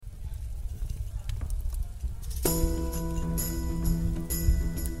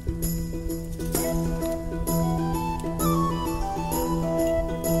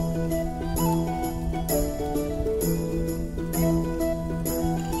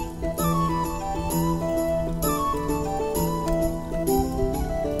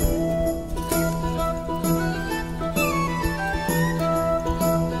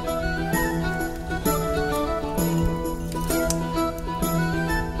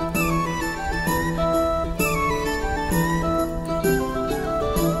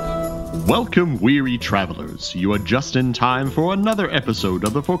Welcome, weary travelers. You are just in time for another episode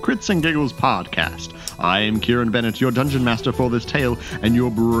of the For Crits and Giggles podcast. I am Kieran Bennett, your dungeon master for this tale, and your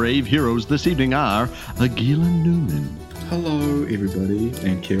brave heroes this evening are Agilan Newman. Hello, everybody,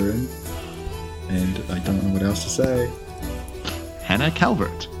 and Kieran. And I don't know what else to say. Hannah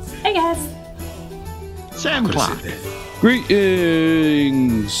Calvert. Hey guys. Sam Clark.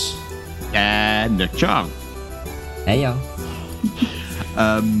 Greetings. And Nick Chong. Hey y'all.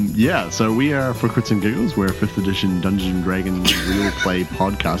 So we are For Crits and Giggles. We're a 5th edition Dungeons & Dragons real play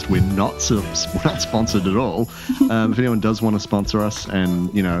podcast. We're not sponsored at all. If anyone does want to sponsor us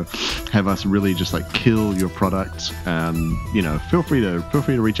and, have us really just like kill your product, feel free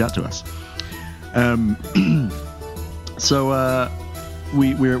to reach out to us.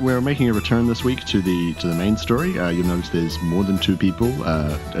 We're making a return this week to the main story. You'll notice there's more than 2 people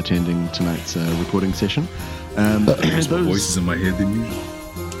attending tonight's recording session. There's more voices in my head than you.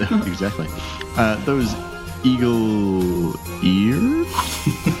 Exactly. Those eagle-eared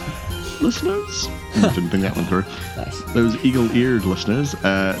listeners? Didn't think that one through. Nice. Those eagle-eared listeners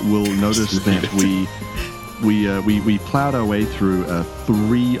will notice that we plowed our way through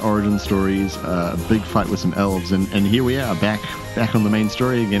 3 origin stories, a big fight with some elves, and here we are back on the main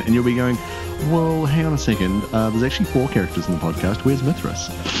story again. And you'll be going, well, hang on a second. There's actually 4 characters in the podcast. Where's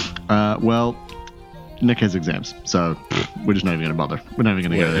Mithras? Nick has exams, so we're just not even going to bother. We're not even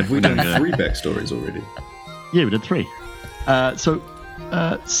going to go there. Have we done 3 backstories already? Yeah, we did 3.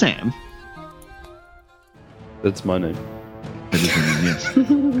 Sam. That's my name. That is your name,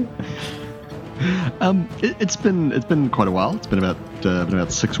 yes. It's been quite a while. It's been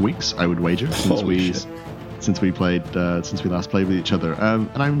about 6 weeks, I would wager, since we last played with each other. And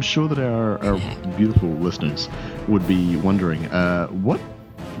I'm sure that our beautiful listeners would be wondering, what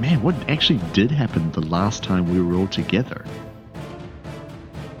actually did happen the last time we were all together?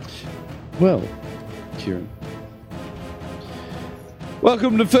 Well, Kieran.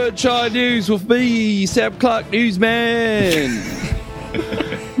 Welcome to Fernshire News with me, Sam Clark, newsman.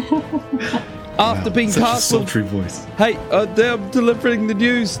 After being such tasked a sultry voice. Hey, I'm delivering the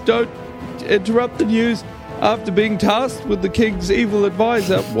news. Don't interrupt the news. After being tasked with the king's evil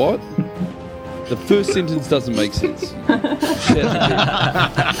advisor. What? The first sentence doesn't make sense.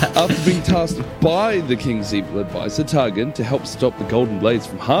 After being tasked by the king's evil advisor, Targan, to help stop the Golden Blades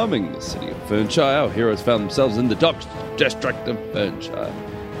from harming the city of Fernshire, our heroes found themselves in the docks district of Fernshire.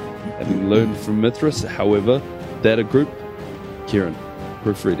 Having learned from Mithras, however, that a group... Kieran,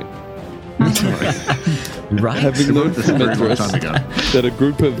 proofreading. Right. Having learned from Mithras that a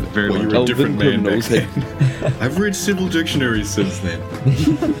group of elven criminals had... I've read several dictionaries since then.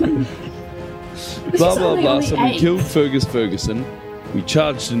 Blah, blah, blah. So we killed Fergus Ferguson. We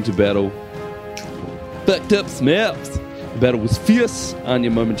charged into battle. Backed up some elves. The battle was fierce. Anya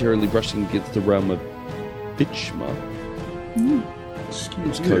momentarily brushing against the realm of Vitchma.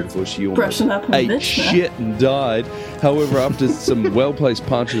 It's code for she almost ate shit and died. However, after some well-placed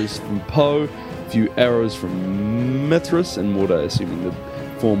punches from Poe, a few arrows from Mithras, and Mordai assuming the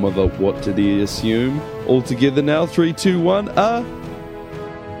form of a what did he assume? All together now, 3, 2, 1,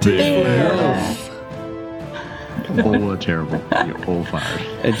 Bear. All are terrible. You're all fired.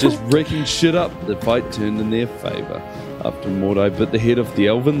 And just wrecking shit up, the fight turned in their favour. After Mordai bit the head of the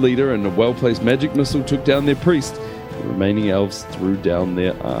elven leader and a well-placed magic missile took down their priest, the remaining elves threw down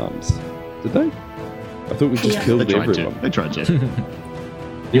their arms. Did they? I thought we just killed everyone. They tried to.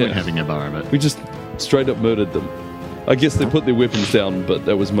 You weren't having a bar of it. We just straight up murdered them. I guess they put their weapons down, but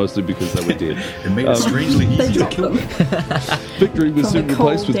that was mostly because they were dead. It made it strangely easy to kill them. Victory was soon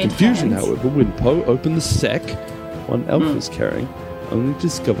replaced with confusion, hands. however, when Poe opened the sack one elf was carrying, only to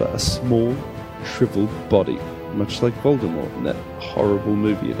discover a small, shriveled body, much like Voldemort in that horrible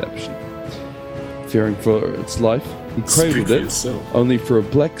movie adaptation. Fearing for its life, he cradled it, only for a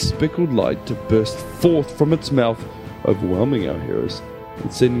black speckled light to burst forth from its mouth, overwhelming our heroes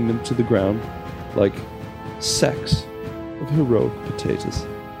and sending them to the ground like sacks of heroic potatoes.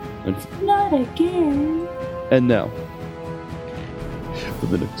 Not again. And now, for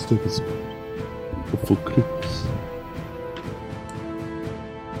the next episode of For Crits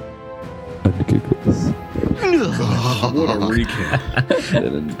and Giggles. What a recap.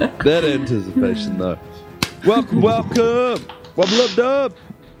 That anticipation, though. Welcome. Wobble up.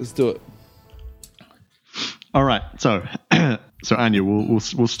 Let's do it. All right. So Anya,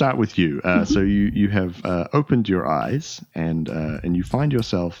 we'll start with you. So you have opened your eyes and you find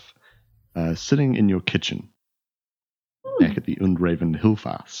yourself sitting in your kitchen back at the Undraven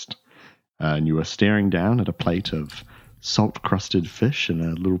Hillfast, and you are staring down at a plate of salt-crusted fish and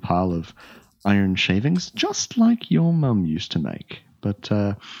a little pile of iron shavings, just like your mum used to make. But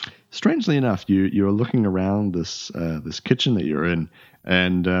strangely enough, you're looking around this kitchen that you're in,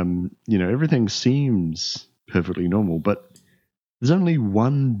 and everything seems perfectly normal, but there's only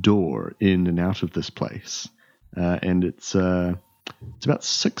one door in and out of this place, and it's about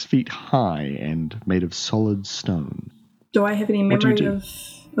 6 feet high and made of solid stone. Do I have any What do you memory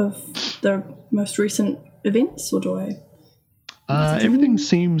of the most recent events, or do I? Everything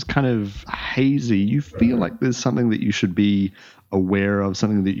seems kind of hazy. You feel like there's something that you should be aware of,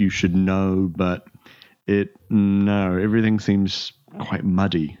 something that you should know, but everything seems quite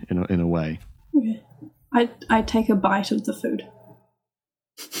muddy in a way. Okay. I take a bite of the food.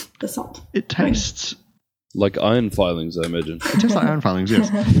 The salt. It tastes Like iron filings, I imagine. It tastes like iron filings, yes.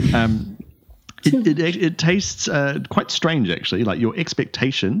 It tastes quite strange, actually. Like your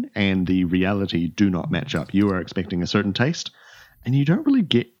expectation and the reality do not match up. You are expecting a certain taste, and you don't really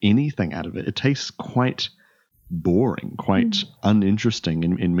get anything out of it. It tastes quite boring, quite uninteresting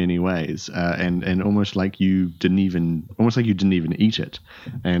in many ways, and almost like you didn't even eat it.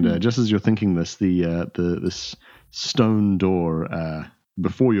 And just as you're thinking this, this stone door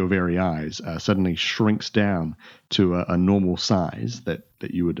before your very eyes suddenly shrinks down to a normal size that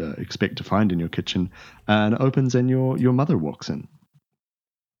you would expect to find in your kitchen, and opens, and your mother walks in.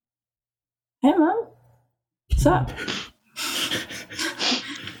 Hey, Mum. What's up?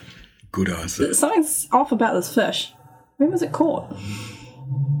 Good answer. Something's off about this fish. When was it caught?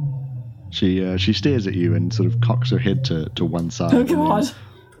 She stares at you and sort of cocks her head to one side. Oh, and then God.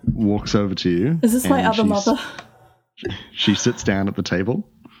 walks over to you. Is this my and other mother? She sits down at the table,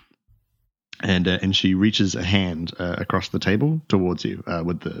 and she reaches a hand across the table towards you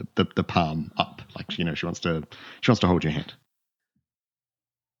with the palm up, like she wants to hold your hand.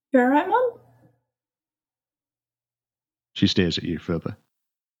 You alright, Mum? She stares at you further.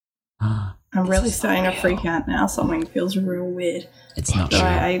 I'm really starting to freak out now. Something feels real weird. It's not So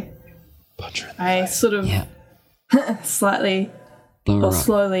true. I sort of slightly Blow her or up.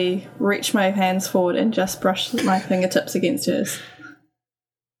 slowly reach my hands forward and just brush my fingertips against hers.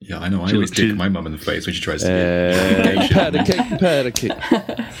 Yeah, I know. I She- always she- kick my mum in the face when she tries to Pat a kick.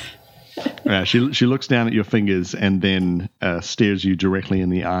 She looks down at your fingers and then stares you directly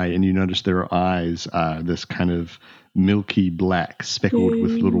in the eye, and you notice their eyes are this kind of milky black speckled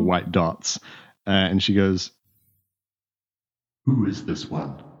with little white dots. And she goes, "Who is this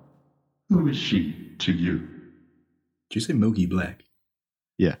one? Who is she to you?" Did you say milky black?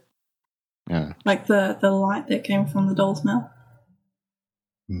 Yeah. Like the light that came from the doll's mouth.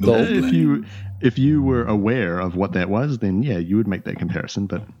 Milky black. If you were aware of what that was, then yeah, you would make that comparison,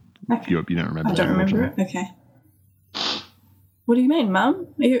 but Okay. you don't remember. I that, don't remember it. unfortunately. Okay. What do you mean, Mum?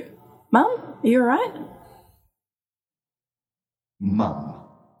 Mum? Are you alright? Mum.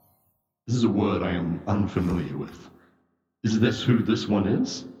 This is a word I am unfamiliar with. Is this who this one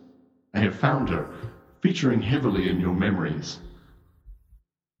is? I have found her, featuring heavily in your memories.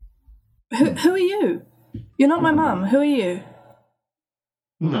 Who are you? You're not my mum. Who are you?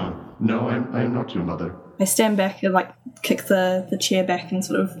 No, I am not your mother. I stand back and kick the chair back and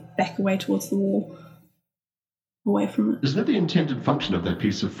sort of back away towards the wall. Away from it. Is that the intended function of that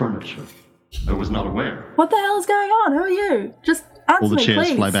piece of furniture? I was not aware. What the hell is going on? Who are you? Just answer All the me, chairs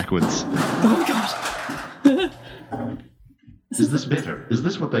please. fly backwards. Oh God. Is this better? Is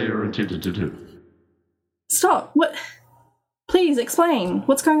this what they are intended to do? Stop. What? Please explain.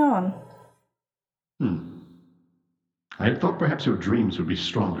 What's going on? I had thought perhaps your dreams would be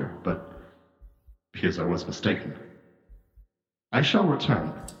stronger, but appears I was mistaken. I shall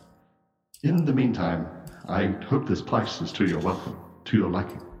return. In the meantime, I hope this place is to your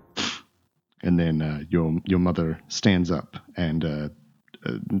liking. And then your mother stands up, and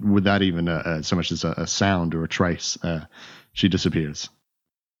without even so much as a sound or a trace, she disappears.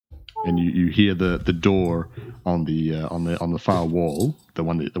 And you hear the door on the far wall, the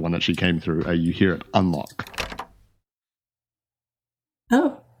one that she came through. You hear it unlock.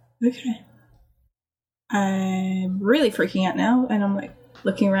 Oh, okay. I'm really freaking out now, and I'm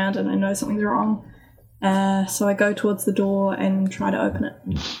looking around, and I know something's wrong. So I go towards the door and try to open it.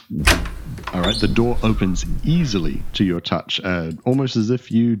 All right, the door opens easily to your touch, almost as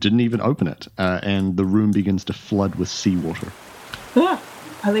if you didn't even open it, and the room begins to flood with seawater. Ah,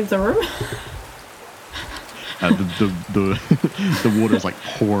 I leave the room. The water is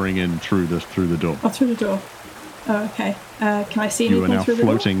pouring in through the door. Oh, through the door. Oh, okay. Can I see You are anything now through the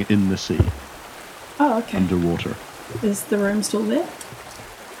floating in the sea, door? Oh, okay. underwater. Is the room still there?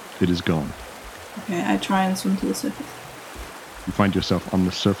 It is gone. Okay, I try and swim to the surface. You find yourself on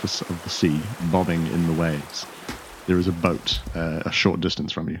the surface of the sea, bobbing in the waves. There is a boat a short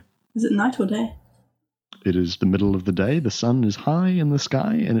distance from you. Is it night or day? It is the middle of the day. The sun is high in the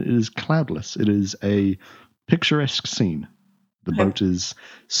sky, and it is cloudless. It is a picturesque scene. The boat is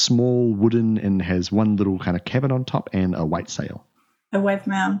small, wooden, and has one little kind of cabin on top and a white sail. I wave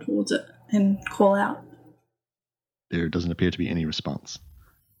my arm towards it and call out. There doesn't appear to be any response.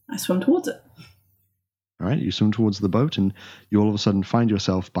 I swim towards it. All right, you swim towards the boat, and you all of a sudden find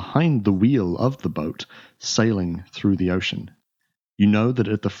yourself behind the wheel of the boat, sailing through the ocean. You know that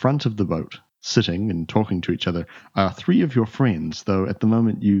at the front of the boat, sitting and talking to each other, are 3 of your friends, though at the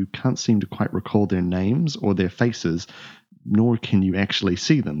moment you can't seem to quite recall their names or their faces, nor can you actually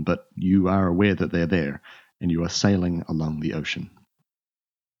see them, but you are aware that they're there, and you are sailing along the ocean.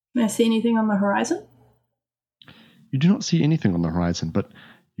 Can I see anything on the horizon? You do not see anything on the horizon, but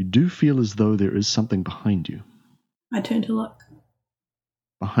you do feel as though there is something behind you. I turn to look.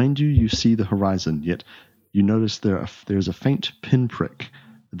 Behind you, you see the horizon, yet you notice there's a faint pinprick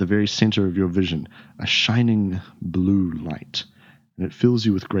at the very center of your vision, a shining blue light, and it fills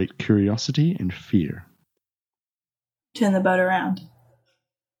you with great curiosity and fear. Turn the boat around.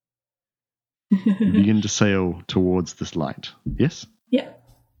 You begin to sail towards this light. Yes? Yeah.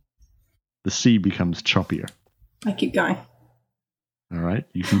 The sea becomes choppier. I keep going. All right,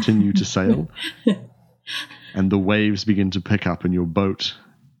 you continue to sail, and the waves begin to pick up, and your boat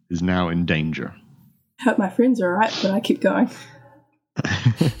is now in danger. I hope my friends are alright, but I keep going.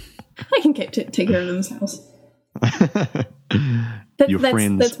 I can take care of themselves.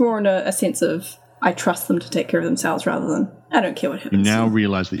 That's more in a sense of I trust them to take care of themselves rather than I don't care what You happens. now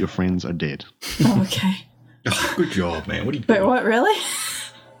realize that your friends are dead. Oh, okay. Oh, good job, man. What are you Wait, doing? what, really?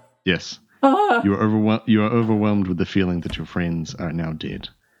 Yes. Oh, You are overwhelmed with the feeling that your friends are now dead.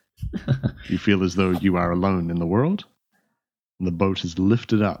 You feel as though you are alone in the world, and the boat is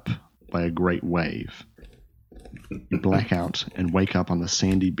lifted up by a great wave. You black out and wake up on the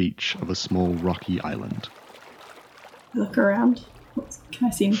sandy beach of a small rocky island. I look around. Can I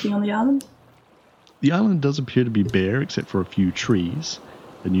see anything on the island? The island does appear to be bare except for a few trees.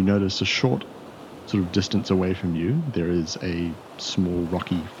 Then you notice a short sort of distance away from you, there is a small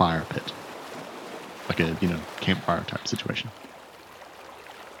rocky fire pit. Like a, campfire type situation.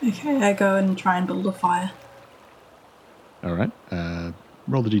 Okay, I go and try and build a fire. All right.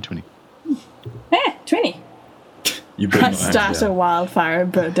 Roll the d20. 20. You better I not have start that. a wildfire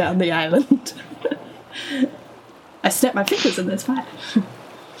and burn down the island. I snap my fingers in this fire.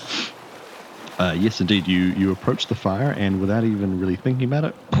 Yes, indeed. You approach the fire, and without even really thinking about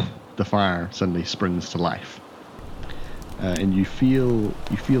it, the fire suddenly springs to life. And you feel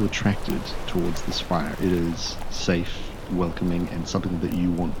attracted towards this fire. It is safe, welcoming, and something that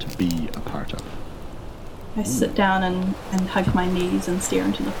you want to be a part of. I sit down and hug my knees and stare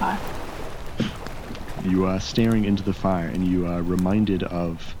into the fire. You are staring into the fire, and you are reminded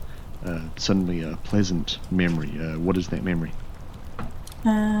of suddenly a pleasant memory. What is that memory?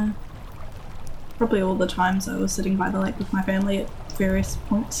 Probably all the times I was sitting by the lake with my family at various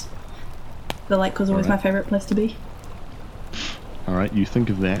points. The lake was always my favourite place to be. All right, you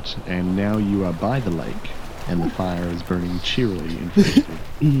think of that, and now you are by the lake, and the fire is burning cheerily in front of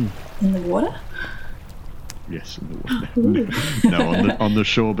you. In the water? Yes, in the water. No, on the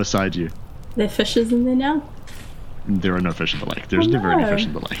shore beside you. There are fishes in there now? There are no fish in the lake. There's Oh, never any no. fish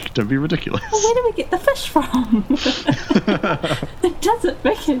in the lake. Don't be ridiculous. Well, where do we get the fish from? It doesn't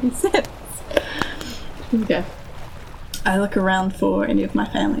make any sense. Okay. I look around for any of my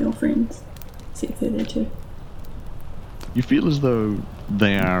family or friends. See if they're there too. You feel as though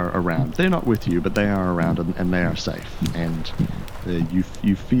they are around. They're not with you, but they are around, and they are safe. And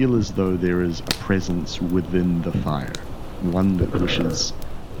you feel as though there is a presence within the fire, one that wishes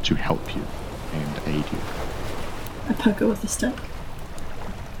to help you and aid you. I poke it with a stick.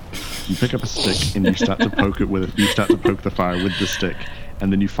 You pick up a stick and you start to poke it with it. You start to poke the fire with the stick,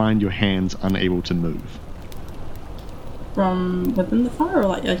 and then you find your hands unable to move. From within the fire or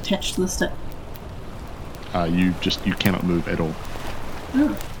like attached to the stick? You cannot move at all.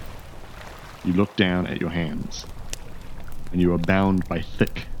 Oh. You look down at your hands, and you are bound by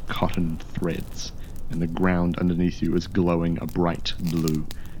thick cotton threads, and the ground underneath you is glowing a bright blue.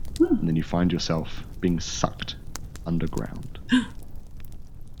 And then you find yourself being sucked underground.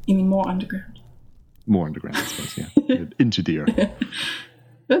 You mean more underground? More underground, I suppose, yeah. Into the earth.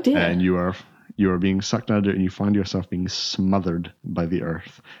 Oh dear. And you are being sucked under, and you find yourself being smothered by the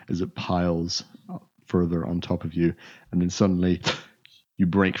earth as it piles further on top of you. And then suddenly you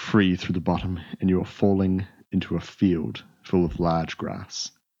break free through the bottom, and you are falling into a field full of large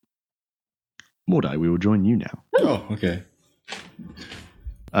grass. Mordai, we will join you now. Oh, okay.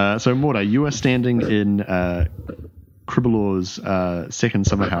 So Mordai, you are standing in Cribbelor's second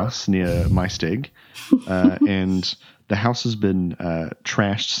summer house near Maesteg, and the house has been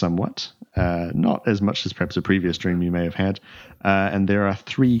trashed somewhat, not as much as perhaps a previous dream you may have had, and there are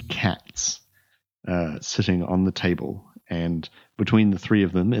 3 cats sitting on the table, and between the 3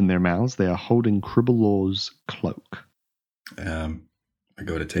 of them, in their mouths, they are holding Cribbelor's cloak. I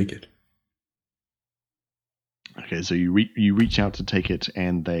go to take it. Okay, so you reach out to take it,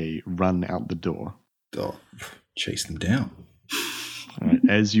 and they run out the door. Oh, chase them down. All right,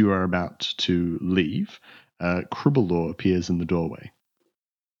 as you are about to leave, Cribbelor appears in the doorway.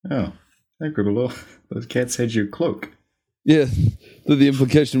 Oh, hey, Cribbelor. Those cats had your cloak. Yeah, but the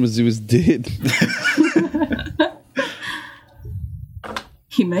implication was he was dead.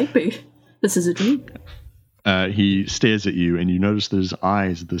 He may be. This is a dream. He stares at you, and you notice that his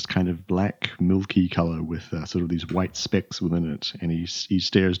eyes are this kind of black, milky color with sort of these white specks within it. And he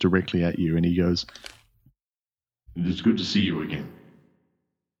stares directly at you, and he goes, "It is good to see you again."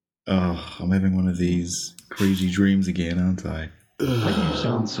 Oh, I'm having one of these crazy dreams again, aren't I? Why do you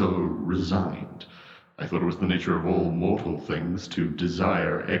sound so resigned? I thought it was the nature of all mortal things to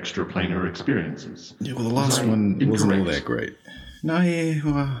desire extraplanar experiences. Yeah, well, the last one wasn't all that great. No, yeah,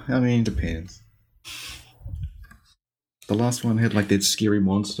 well, I mean, depends. The last one had like that scary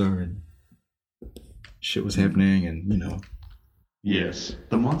monster and shit was happening, and you know. Yes,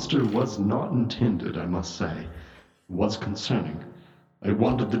 the monster was not intended, I must say. It was concerning. I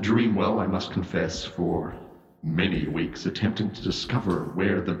wandered the dream well, I must confess, for many weeks, attempting to discover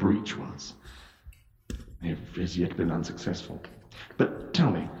where the breach was. I have as yet been unsuccessful. But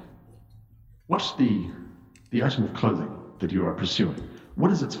tell me, what's the item of clothing that you are pursuing?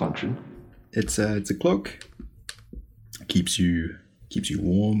 What is its function? It's a cloak. Keeps you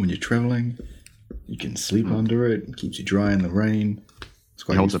warm when you're traveling. You can sleep under it. It keeps you dry in the rain. It's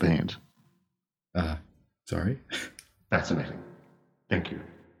quite He holds up useful. a hand. Sorry. Fascinating. Thank you.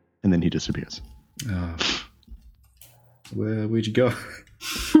 And then he disappears. Where'd you go?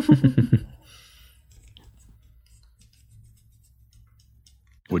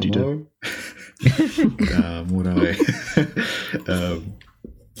 What'd you do? What I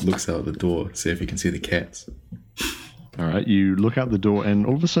looks out the door, see if he can see the cats. All right, you look out the door, and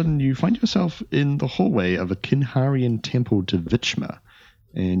all of a sudden you find yourself in the hallway of a Kinharian temple to Vichma,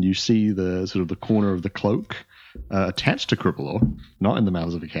 and you see the sort of the corner of the cloak attached to Cribbelor, not in the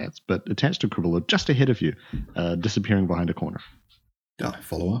mouths of the cats, but attached to Cribbelor just ahead of you, disappearing behind a corner. I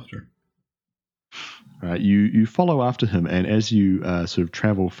follow after. Right, you follow after him, and as you sort of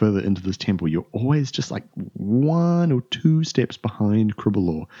travel further into this temple, you're always just like 1 or 2 steps behind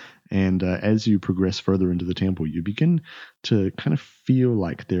Cribbelor. And as you progress further into the temple, you begin to kind of feel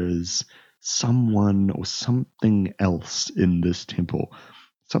like there is someone or something else in this temple.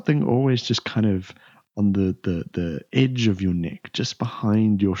 Something always just kind of on the edge of your neck, just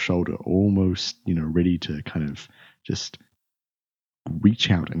behind your shoulder, almost, ready to kind of just reach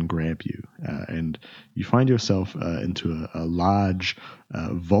out and grab you. And you find yourself into a large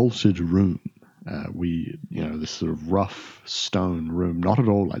vaulted room. This sort of rough stone room, not at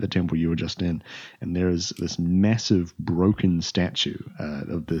all like the temple you were just in. And there is this massive broken statue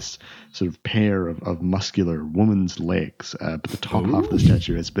of this sort of pair of muscular woman's legs. But the top half of the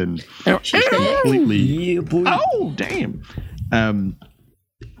statue has been completely... Yeah, boy. Oh, damn!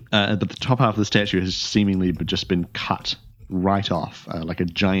 But the top half of the statue has seemingly just been cut right off, like a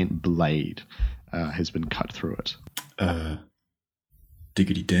giant blade has been cut through it.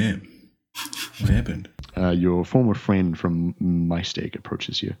 Diggity damn. What happened? Your former friend from Maesteg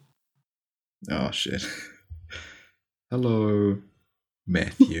approaches you. Oh, shit. Hello,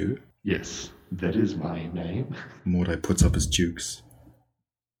 Matthew. Yes, that is my name. Mordai puts up his jukes.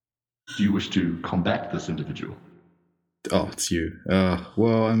 Do you wish to combat this individual? Oh, it's you.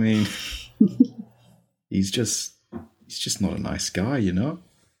 Well, I mean, he's just not a nice guy, you know?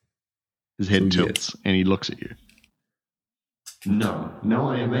 His head So, tilts, and he looks at you. No,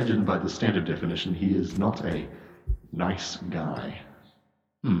 I imagine by the standard definition, he is not a nice guy.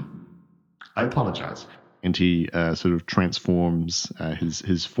 I apologize. And he sort of transforms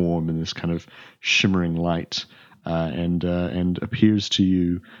his form in this kind of shimmering light, and appears to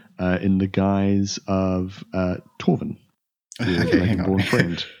you in the guise of Torvin, your Okay, hang Dragonborn on.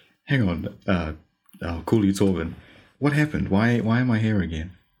 friend. Hang on. I'll call you Torvin. What happened? Why am I here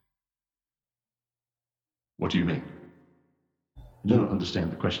again? What do you mean? I don't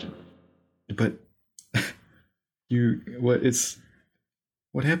understand the question. But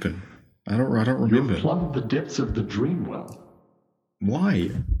what happened? I don't remember. You plumbed the depths of the dream well.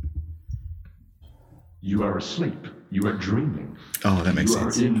 Why? You are asleep. You are dreaming. Oh, that makes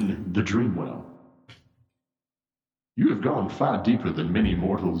sense. You are in the dream well. You have gone far deeper than many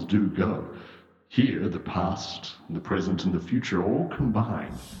mortals do go. Here, the past, the present, and the future all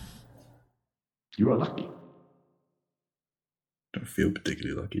combine. You are lucky. Don't feel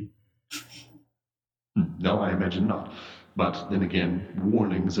particularly lucky. No, I imagine not. But then again,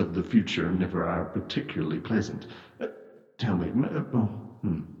 warnings of the future never are particularly pleasant. Tell me,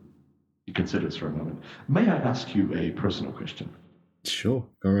 you consider this for a moment. May I ask you a personal question? Sure,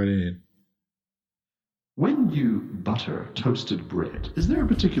 go right ahead. When you butter toasted bread, is there a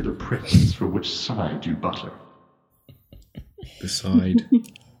particular preference for which side you butter? The side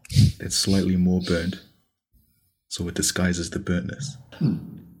that's slightly more burnt, so it disguises the burntness.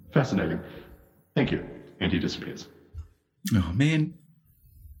 Fascinating. Thank you. And he disappears. Oh man,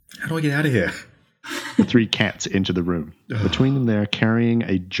 how do I get out of here? The three cats enter the room. Between them, they are carrying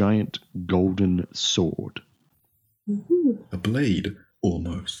a giant golden sword. A blade,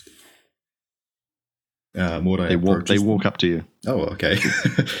 almost. Mordai They approaches walk them. up to you. Oh, okay.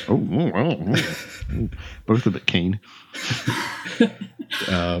 Both a bit keen.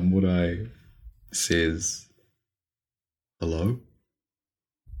 Mordai says, "Hello."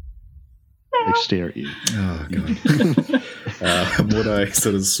 They stare at you. Oh god. Mordai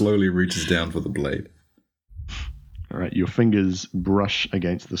sort of slowly reaches down for the blade. All right, your fingers brush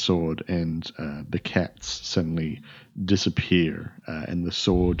against the sword, and the cats suddenly disappear, and the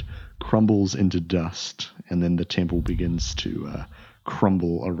sword crumbles into dust, and then the temple begins to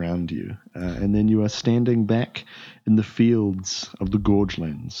crumble around you. And then you are standing back in the fields of the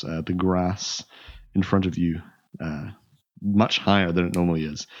Gorgelands, the grass in front of you, much higher than it normally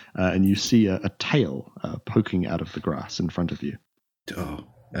is, and you see a tail poking out of the grass in front of you. Oh,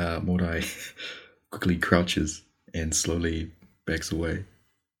 Mordai quickly crouches and slowly backs away.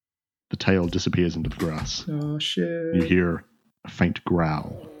 The tail disappears into the grass. Oh shit! You hear a faint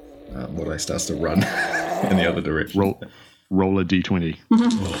growl. Mordai starts to run in the other direction. Roll a d20.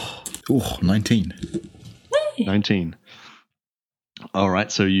 Oh, 19. 19. All right,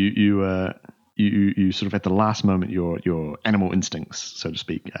 so you sort of at the last moment your animal instincts, so to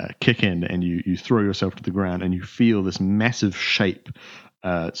speak, kick in, and you throw yourself to the ground, and you feel this massive shape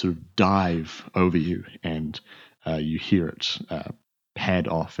sort of dive over you, and you hear it pad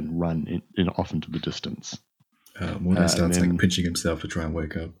off and run off into the distance. Mordai starts then- like pinching himself to try and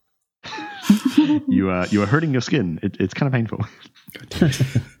wake up. You are hurting your skin. It's kind of painful. God damn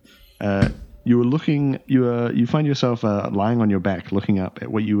it. You find yourself lying on your back, looking up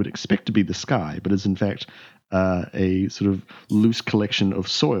at what you would expect to be the sky, but is in fact a sort of loose collection of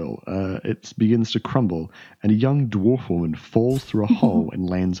soil. It begins to crumble, and a young dwarf woman falls through a hole and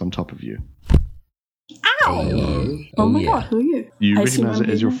lands on top of you. Ow! Hello. Oh my god, who are you? You I assume recognize I'm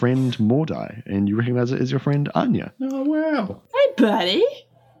it as your Peter. friend Mordai, and you recognize it as your friend Anya. Oh wow. Hey, buddy.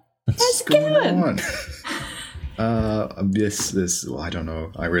 How's What's it going? on? This. Well, I don't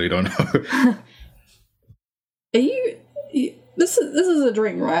know. I really don't know. Are you? This is a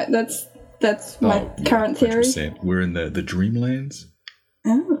dream, right? That's my current theory. 100%. We're in the Dreamlands.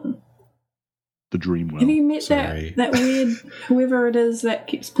 Oh. The dream world. Have you met Sorry. that weird whoever it is that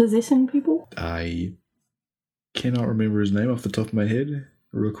keeps possessing people? I cannot remember his name off the top of my head,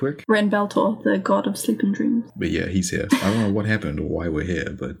 real quick. Ren Beltor, the god of sleep and dreams. But yeah, he's here. I don't know what happened or why we're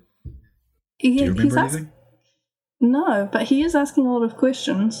here, but Yeah, do you remember he's anything? No, but he is asking a lot of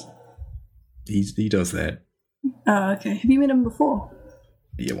questions. He does that. Oh, okay. Have you met him before?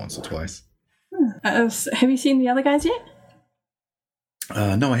 Yeah, once or twice. Have you seen the other guys yet?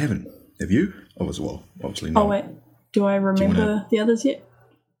 No, I haven't. Have you? Obviously not. Oh wait, do I remember wanna- the others yet?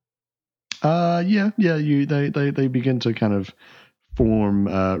 Yeah. They begin to kind of form,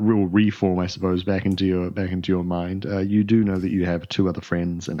 reform, I suppose, back into your mind. You do know that you have two other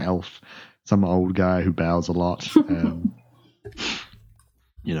friends, an elf, some old guy who bows a lot.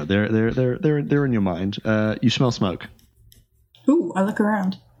 You know, they're in your mind. You smell smoke. Ooh, I look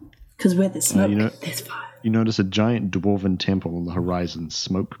around because where there's smoke, you know- there's fire. You notice a giant dwarven temple on the horizon,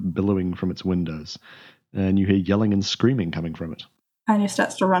 smoke billowing from its windows, and you hear yelling and screaming coming from it. Anya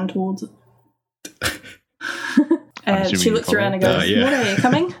starts to run towards it. I'm And assuming she you looks around and goes, yeah. "What are you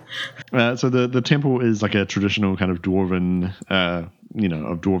coming?" So the temple is like a traditional kind of dwarven,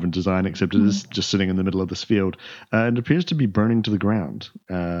 of dwarven design, except it is just sitting in the middle of this field. And it appears to be burning to the ground.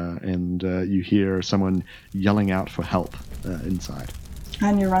 And you hear someone yelling out for help inside.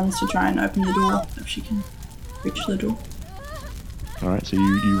 Anya runs to try and open the door if she can reach the door. All right, so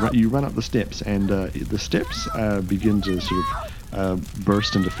you run up the steps, and the steps begin to sort of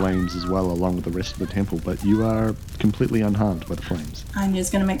burst into flames as well, along with the rest of the temple, but you are completely unharmed by the flames. Anya's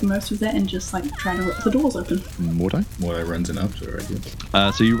gonna make the most of that and just like try to rip the doors open. Mordai? Mordai runs in up to her, I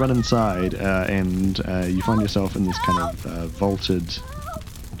guess. So you run inside, and you find yourself in this kind of vaulted,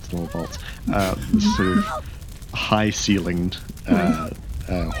 it's not a vault, this sort of high-ceilinged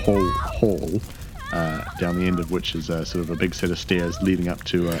hall, down the end of which is sort of a big set of stairs leading up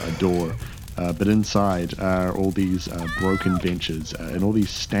to a door. But inside are all these broken benches and all these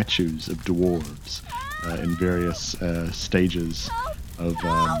statues of dwarves in various stages of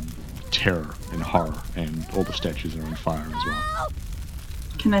terror and horror, and all the statues are on fire as well.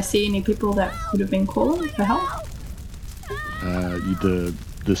 Can I see any people that would have been calling for help?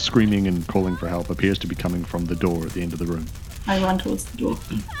 The screaming and calling for help appears to be coming from the door at the end of the room. I run towards the door.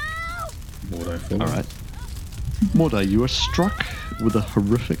 Mordai follows. All right. Mordai, you are struck with a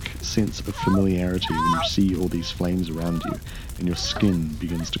horrific sense of familiarity when you see all these flames around you, and your skin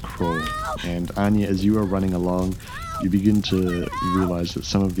begins to crawl. And Anya, as you are running along, you begin to realize that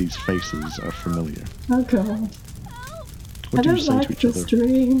some of these faces are familiar. Oh god. What I do you don't say like to each this other?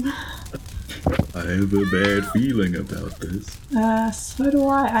 dream. I have a bad feeling about this. So do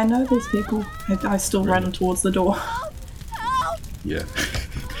I. I know these people. I still run towards the door. Yeah.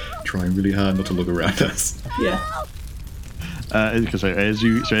 Trying really hard not to look around us. Yeah. Because as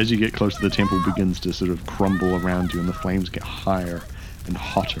you get close to the temple, begins to sort of crumble around you, and the flames get higher and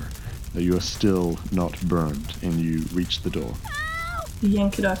hotter. Though you are still not burned, and you reach the door. You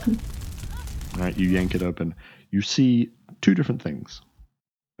yank it open. All right, you yank it open. You see two different things,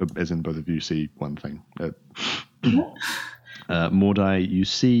 as in both of you see one thing. Mordai, you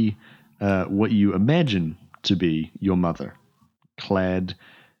see what you imagine to be your mother, clad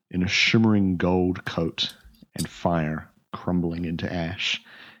in a shimmering gold coat and fire crumbling into ash.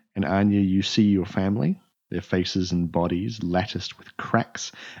 And Anya, you see your family, their faces and bodies latticed with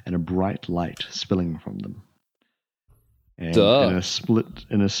cracks and a bright light spilling from them. And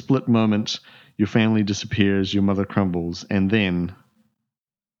in a split moment, your family disappears, your mother crumbles, and then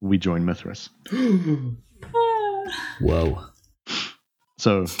we join Mithras. Whoa.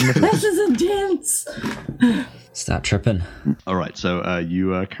 So, This is intense! Start tripping. all right. So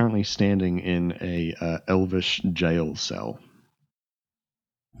you are currently standing in a elvish jail cell.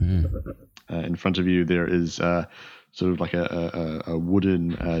 In front of you, there is sort of like a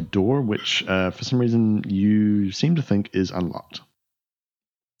wooden door, which for some reason you seem to think is unlocked.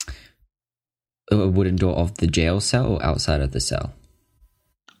 A wooden door of the jail cell or outside of the cell?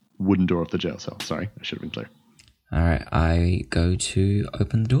 Wooden door of the jail cell. Sorry, I should have been clear. All right, I go to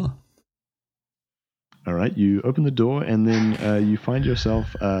open the door. All right, you open the door, and then you find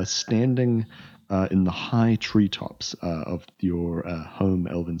yourself standing in the high treetops of your home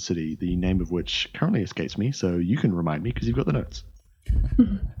elven city, the name of which currently escapes me, so you can remind me because you've got the notes.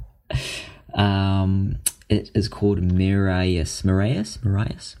 It is called Miraeus. Miraeus?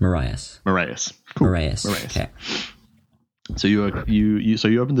 Miraeus. Cool. Miraeus. Miraeus. Okay. So you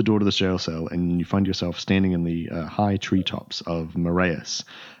open the door to the jail cell, and you find yourself standing in the high treetops of Miraeus,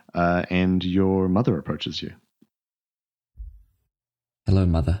 and your mother approaches you. Hello,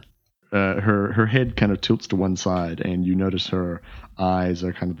 Mother. Her head kind of tilts to one side, and you notice her eyes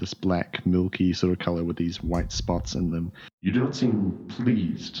are kind of this black, milky sort of color with these white spots in them. You don't seem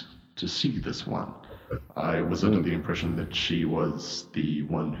pleased to see this one. I was under the impression that she was the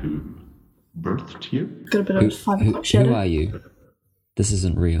one who birthed you. Got a bit of 5 o'clock shadow. Who are you? This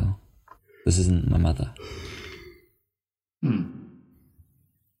isn't real. This isn't my mother. You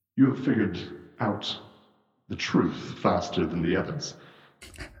have figured out the truth faster than the others.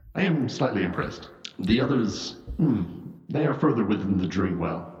 I am slightly impressed. The others, they are further within the dream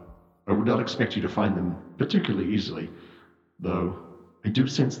well. I would not expect you to find them particularly easily, though I do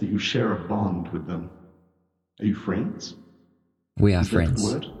sense that you share a bond with them. Are you friends? We are Is that friends.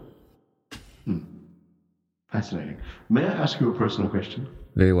 the word? Fascinating. May I ask you a personal question?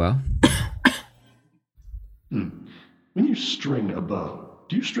 Very well. When you string a bow,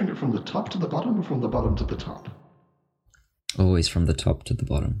 do you string it from the top to the bottom or from the bottom to the top? Always from the top to the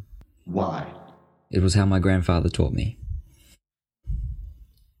bottom. Why? It was how my grandfather taught me.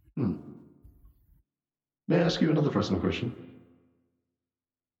 May I ask you another personal question?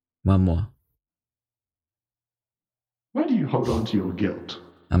 One more. Why do you hold on to your guilt?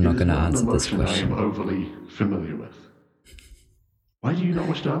 I'm not It is going to an answer this emotion question. I am overly familiar with. Why do you not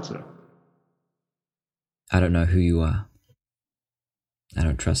wish to answer? I don't know who you are. I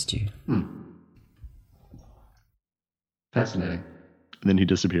don't trust you. Fascinating. And then he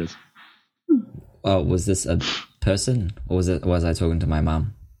disappears. Oh, was this a person? Or was I talking to my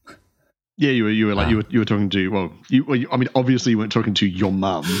mum? Yeah, you were talking to I mean, obviously you weren't talking to your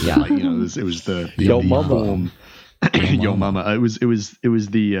mum. Yeah. Like, it was the Your the mama. form. Your mama. It was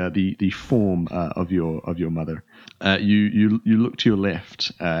the form of your mother. You look to your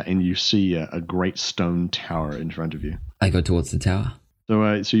left and you see a great stone tower in front of you. I go towards the tower.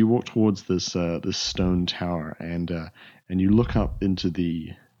 So you walk towards this stone tower and you look up into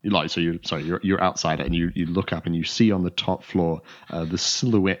the. You're outside it, and you look up and you see on the top floor the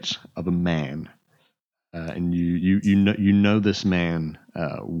silhouette of a man, and you know this man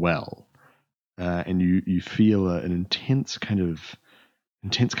well, and you feel an intense kind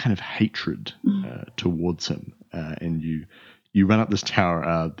of hatred towards him, and you run up this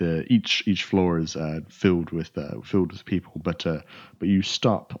tower. Each floor is filled with people, but you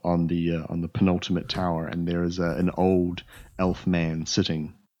stop on the penultimate tower, and there is an old elf man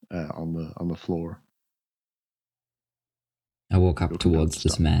sitting on the floor. I walk up towards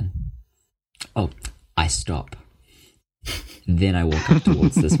this man. Oh, I stop. Then I walk up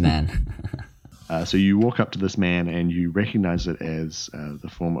towards this man. So you walk up to this man and you recognize it as the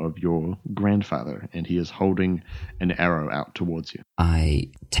form of your grandfather, and he is holding an arrow out towards you. I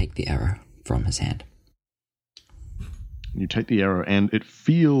take the arrow from his hand. You take the arrow, and it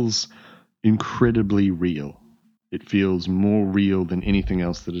feels incredibly real. It feels more real than anything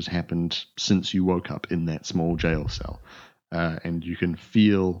else that has happened since you woke up in that small jail cell, and you can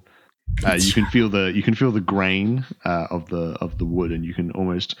feel the grain of the wood, and you can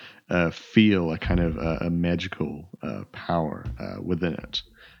almost feel a kind of a magical power within it.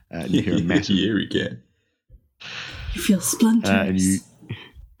 And you hear a massive. Here we go. You feel splinters. And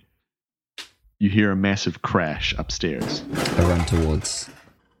you hear a massive crash upstairs. I run towards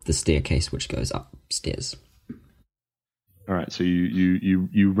the staircase which goes upstairs. All right, so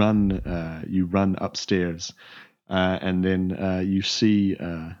you run upstairs, and then you see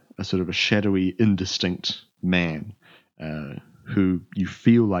a sort of a shadowy, indistinct man who you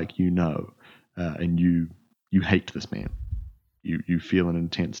feel like you know, and you hate this man. You feel an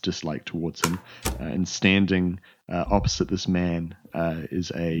intense dislike towards him, and standing opposite this man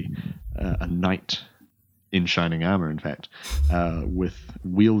is a knight in shining armor, in fact, with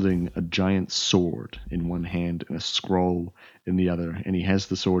wielding a giant sword in one hand and a scroll in the other, and he has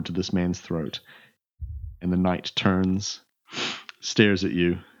the sword to this man's throat. And the knight turns, stares at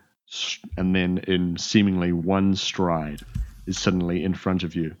you, and then in seemingly one stride is suddenly in front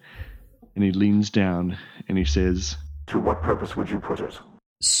of you. And he leans down and he says, "To what purpose would you put it?"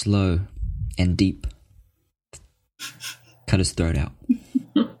 Slow and deep. Cut his throat out.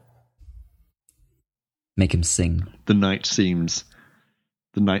 Make him sing. The knight seems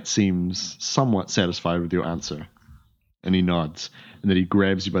somewhat satisfied with your answer, and he nods, and then he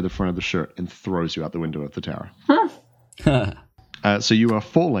grabs you by the front of the shirt and throws you out the window of the tower. So you are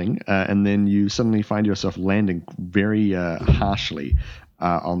falling, and then you suddenly find yourself landing very harshly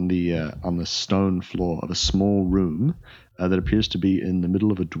on the stone floor of a small room that appears to be in the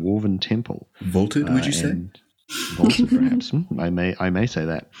middle of a dwarven temple. Vaulted, would you say? Vaulted, perhaps. I may say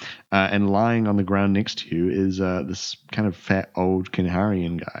that. And lying on the ground next to you is this kind of fat old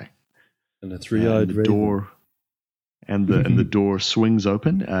Kinharian guy. And a three-eyed the raven. door, and the door swings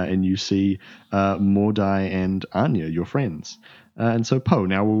open, and you see Mordai and Anya, your friends. And so, Poe,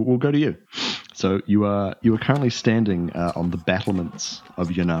 now we'll go to you. So you are currently standing on the battlements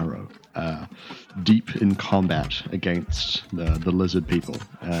of Yanaro, deep in combat against the lizard people.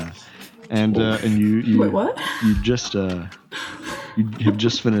 And you Wait, what? You have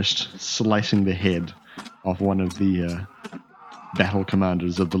just finished slicing the head off one of the battle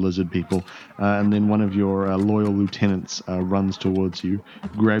commanders of the lizard people, and then one of your loyal lieutenants runs towards you,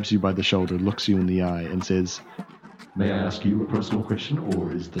 grabs you by the shoulder, looks you in the eye, and says, "May I ask you a personal question,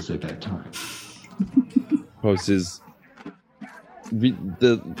 or is this a bad time?" Poe says, "This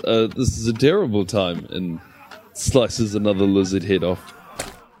is a terrible time," and slices another lizard head off.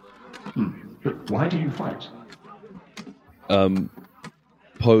 But why do you fight?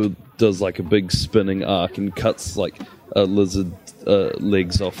 Poe does like a big spinning arc and cuts like a lizard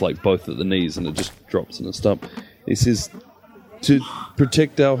legs off like both at the knees, and it just drops in a stump. He says, "To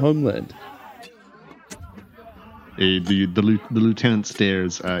protect our homeland." The lieutenant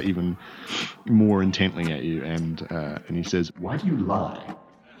stares even more intently at you, and he says, "Why do you lie?"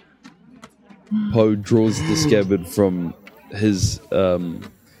 Poe draws the scabbard from his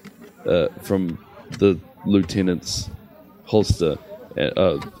from the lieutenant's holster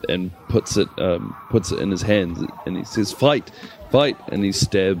and puts it in his hands, and he says, "Fight, fight!" And he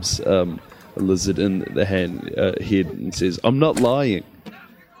stabs a lizard in the head and says, "I'm not lying."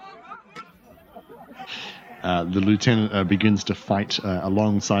 The lieutenant begins to fight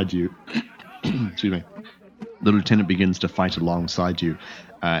alongside you. Excuse me. The lieutenant begins to fight alongside you,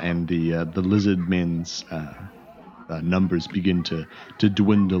 and the lizard men's numbers begin to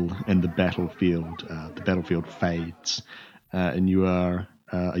dwindle, and the battlefield fades, and you are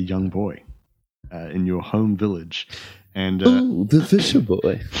a young boy in your home village, and Ooh, the Fisher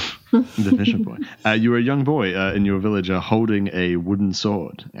Boy. the Fisher Boy. You are a young boy in your village holding a wooden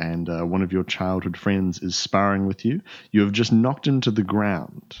sword, and one of your childhood friends is sparring with you. You have just knocked him to the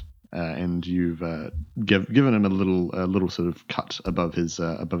ground, and you've given him a little sort of cut above his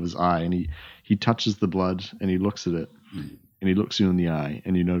eye, and he touches the blood, and he looks at it, and he looks you in the eye,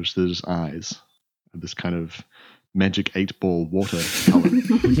 and you notice that his eyes are this kind of magic 8-ball water color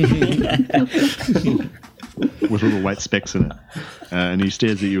with little white specks in it. And he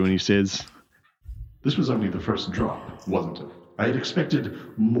stares at you and he says, "This was only the first drop, wasn't it? I had expected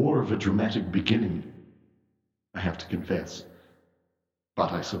more of a dramatic beginning, I have to confess.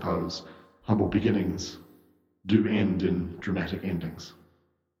 But I suppose humble beginnings do end in dramatic endings."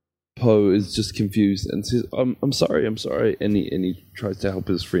 Poe is just confused and says, I'm sorry, and he tries to help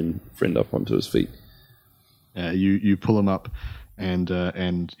his friend up onto his feet. You pull him up,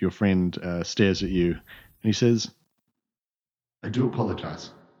 and your friend stares at you, and he says, "I do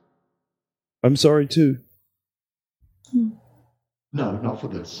apologize." I'm sorry too. "No, not for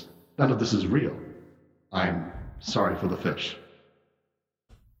this. None of this is real. I'm sorry for the fish."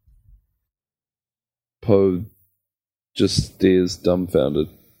 Poe just stares dumbfounded.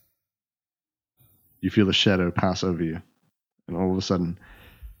 You feel a shadow pass over you, and all of a sudden,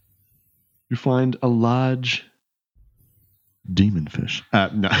 you find a large demon fish.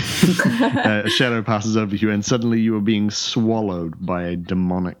 No. A shadow passes over you, and suddenly you are being swallowed by a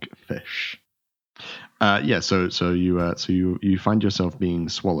demonic fish. So you find yourself being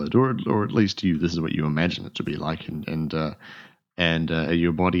swallowed, or at least this is what you imagine it to be like, and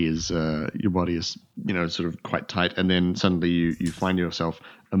your body is sort of quite tight, and then suddenly you find yourself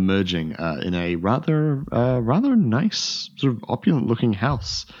emerging in a rather nice sort of opulent looking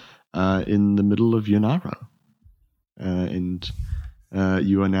house in the middle of Yunaro, and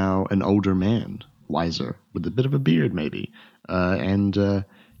you are now an older man, wiser, with a bit of a beard maybe, and you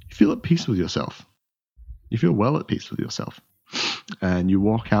feel at peace with yourself. You feel well at peace with yourself, and you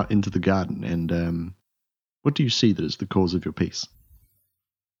walk out into the garden, and what do you see that is the cause of your peace?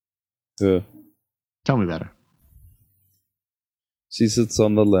 Tell me about her. She sits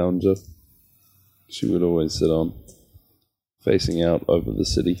on the lounger she would always sit on, facing out over the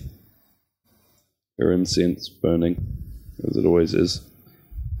city. Her incense burning, as it always is,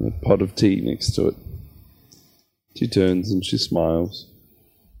 and a pot of tea next to it. She turns and she smiles.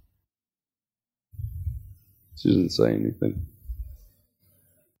 She doesn't say anything.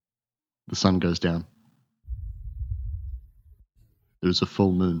 The sun goes down. There's a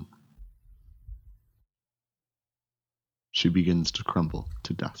full moon. She begins to crumble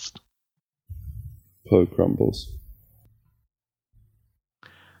to dust. Poe crumbles.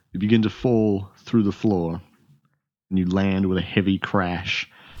 You begin to fall through the floor, and you land with a heavy crash,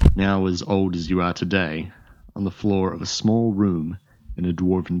 now as old as you are today, on the floor of a small room in a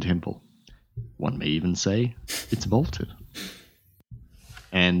dwarven temple. One may even say it's vaulted.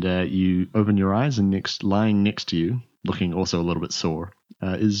 And you open your eyes, and lying next to you, looking also a little bit sore,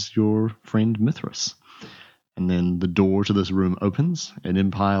 is your friend Mithras. And then the door to this room opens, and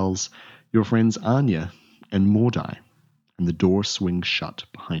in piles your friends Anya and Mordai, and the door swings shut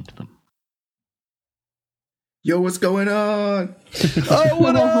behind them. Yo, what's going on? Oh,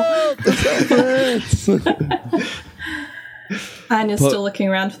 what up? That's our friends. Anya's still looking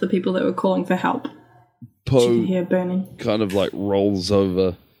around for the people that were calling for help. She can hear burning. Kind of like rolls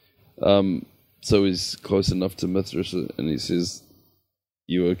over, so he's close enough to Mithras, and he says,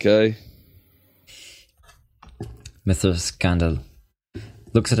 "You okay?" Mithras kind of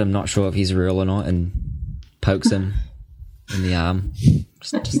looks at him, not sure if he's real or not, and pokes him in the arm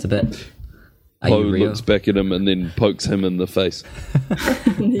just a bit. Are Poe you real? looks back at him and then pokes him in the face.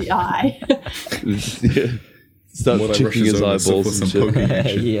 In the eye. Yeah. Starts Mordai checking rushes his over for eyeballs some and shit. poking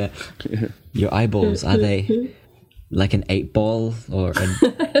action. Yeah. Your eyeballs, are they like an 8-ball or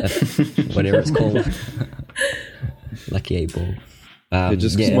whatever it's called? Lucky 8-ball. Yeah,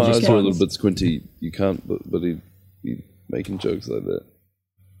 just yeah, because my just eyes are a counts. little bit squinty, you can't, but he'd be making jokes like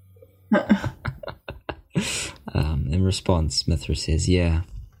that. In response, Mithras says, "Yeah,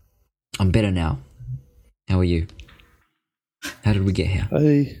 I'm better now. How are you? How did we get here?"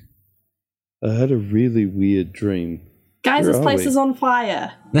 I had a really weird dream. Guys, Where this are place we? is on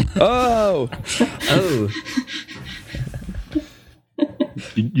fire. Oh! Oh,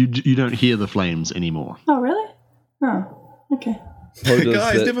 You don't hear the flames anymore. Oh, really? Oh, okay.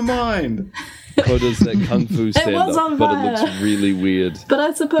 Guys, never mind. Poe does that kung fu stand was up, on but it fire. looks really weird. But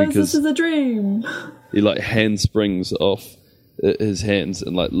I suppose Because- this is a dream. He like handsprings off his hands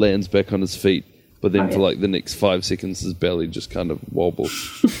and like lands back on his feet, but then Oh, for yeah. like the next 5 seconds his belly just kind of wobbles.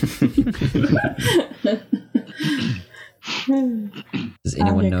 Does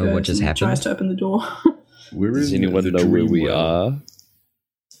anyone know what just Tries happened? to open the door. Where Does is anyone the know where dream we world? are?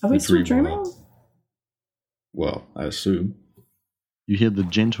 Are we The still dream dreaming? world. Well, I assume. You hear the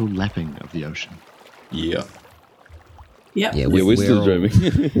gentle lapping of the ocean. Yeah. Yep. Yeah, Yeah, we're still all,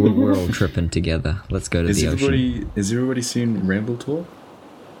 dreaming. we're all tripping together. Let's go to Has the ocean. everybody seen Ramble Tour?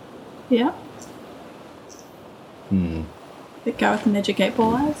 Yeah. Hmm. The guy with the magic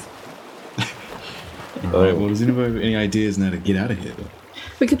 8-ball eyes. Alright, well, does anybody have any ideas now to get out of here?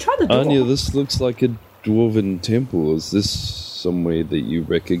 We could try the door. Anya, this looks like a dwarven temple. Is this somewhere that you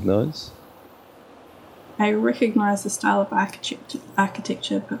recognize? I recognise the style of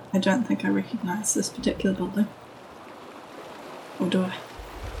architecture, but I don't think I recognise this particular building. Or do I?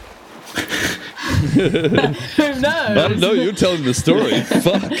 Who knows? I don't know, you're telling the story.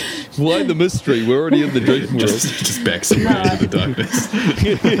 Fuck. Why the mystery? We're already in the dream world. Just back somewhere into the darkness.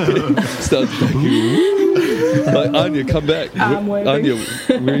 Starts backing. Like, Anya, come back. I'm waving. Anya,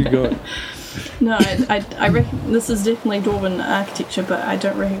 where are you going? No, I reckon this is definitely dwarven architecture, but I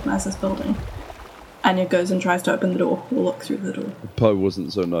don't recognise this building. Anya goes and tries to open the door, or look through the door. Poe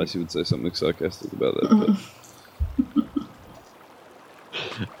wasn't so nice, he would say something sarcastic about that.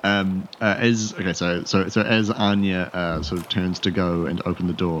 But So as Anya sort of turns to go and open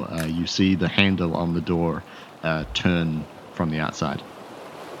the door, you see the handle on the door turn from the outside.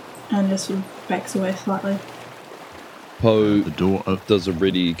 Anya sort of backs away slightly. Poe The door op- does a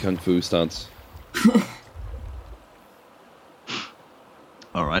ready kung fu stance.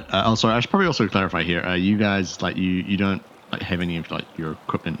 All right. Sorry, I should probably also clarify here. You guys, like, you don't like have any of like your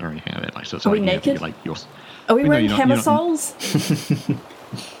equipment or anything like that. Like, so it's Are we not like you naked? have to get, like, your. Are we No, wearing you're not- you're not- camisoles?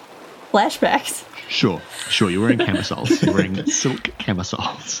 Flashbacks. Sure. You're wearing camisoles. You're wearing silk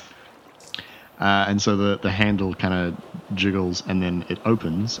camisoles. And so the handle kind of jiggles and then it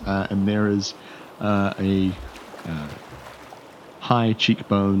opens, and there is a high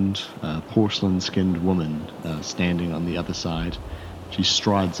cheekboned, porcelain skinned woman standing on the other side. She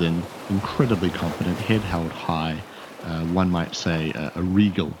strides in, incredibly confident, head held high, one might say a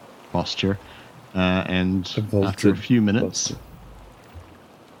regal posture. And vaulted after a few minutes. posture.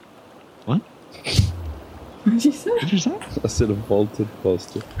 What? What did you say? What did you say? I said a vaulted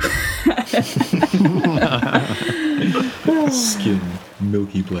posture. Skin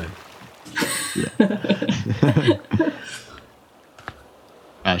milky black.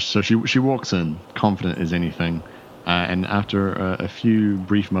 So she walks in, confident as anything, and after a few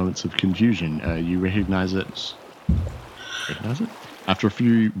brief moments of confusion, you recognize it. Recognize it? After a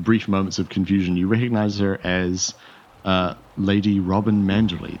few brief moments of confusion, you recognize her as Lady Robin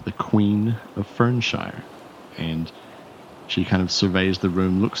Manderley, the Queen of Fernshire. And she kind of surveys the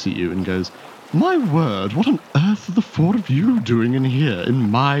room, looks at you, and goes, "My word, what on earth are the four of you doing in here in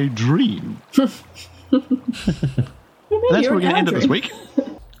my dream?" That's where we're going to end it this week.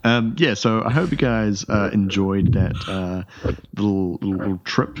 So I hope you guys enjoyed that little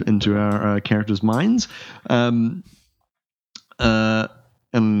trip into our characters' minds.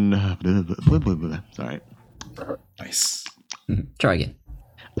 Sorry. Nice. Try again.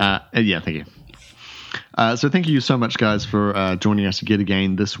 Yeah, thank you. So thank you so much, guys, for joining us yet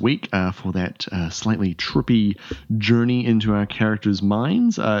again this week for that slightly trippy journey into our characters'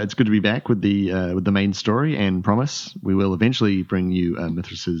 minds. It's good to be back with the main story, and promise we will eventually bring you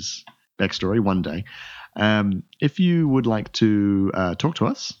Mithras's backstory one day. If you would like to talk to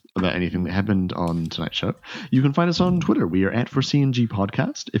us about anything that happened on tonight's show, you can find us on Twitter. We are at @4CNG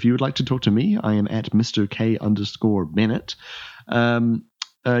Podcast. If you would like to talk to me, I am at Mr. K_Bennett.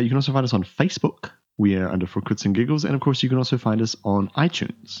 You can also find us on Facebook. We are under For Quits and Giggles. And of course, you can also find us on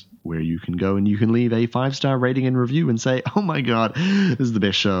iTunes, where you can go and you can leave a 5-star rating and review and say, "Oh my God, this is the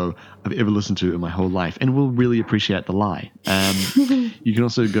best show I've ever listened to in my whole life." And we'll really appreciate the lie. You can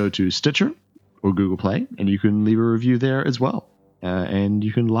also go to Stitcher or Google Play, and you can leave a review there as well. And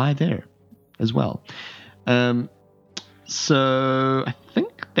you can lie there as well. So I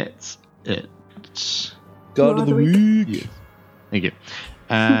think that's it. God of the week. Yeah. Thank you.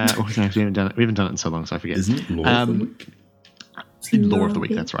 We haven't done it in so long, so I forget. Isn't it Lord of the Week? Lore of the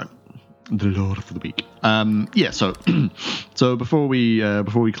week. That's right. The Lord of the Week. So before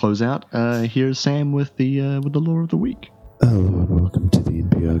we close out, here's Sam with the Lore of the Week. Hello and welcome to the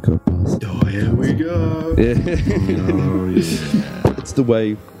NPR Podcast. Oh, here we go. Oh yeah. It's the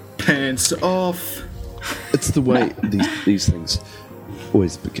way. Pants off. It's the way these things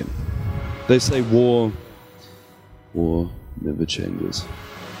always begin. They say war never changes.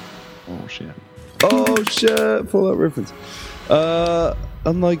 Oh shit. Oh shit! Fallout reference.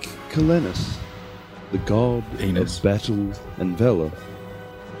 Unlike Calenus, the god Anus. of battle and valor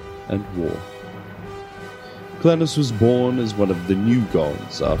and war. Calenus was born as one of the new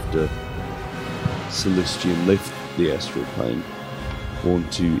gods after Celestian left the astral plane. Born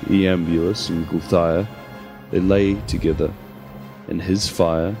to Eambulus and Gulthaya, they lay together, and his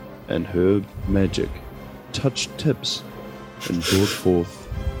fire and her magic touched tips and brought forth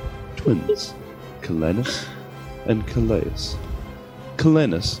twins, Calenus and Calais.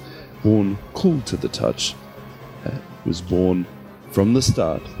 Calenus, born cool to the touch, was born from the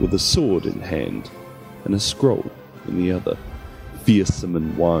start with a sword in hand and a scroll in the other. Fearsome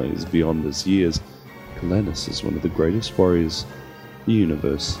and wise beyond his years, Calenus is one of the greatest warriors the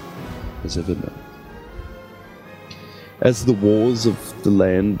universe has ever known. As the wars of the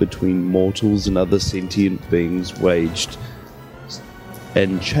land between mortals and other sentient beings waged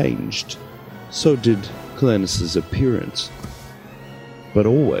and changed, so did Calenus' appearance. But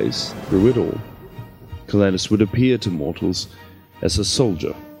always, through it all, Calenus would appear to mortals as a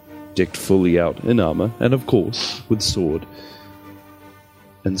soldier, decked fully out in armor, and of course, with sword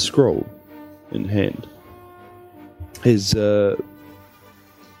and scroll in hand. His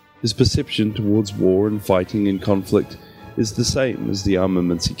perception towards war and fighting and conflict is the same as the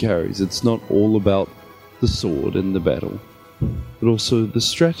armaments he carries. It's not all about the sword and the battle, but also the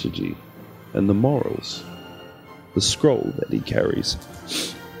strategy and the morals, the scroll that he carries.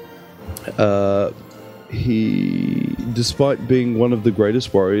 He, despite being one of the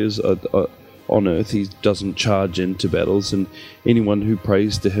greatest warriors on Earth, he doesn't charge into battles, and anyone who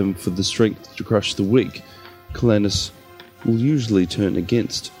prays to him for the strength to crush the weak, Calenus will usually turn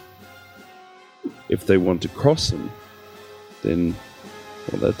against. If they want to cross him, then,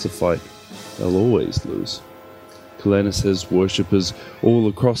 well, that's a fight they'll always lose. Calenus has worshippers all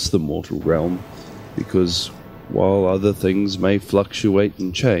across the mortal realm, because while other things may fluctuate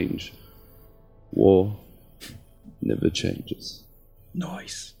and change, war never changes.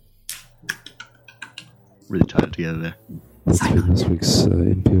 Nice. Really tied it together there. That's this week's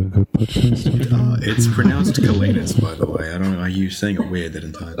NPR Good podcast. It's pronounced Calenus, by the way. I don't know. Are you saying it weird that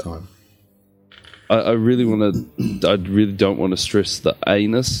entire time? I really don't want to stress the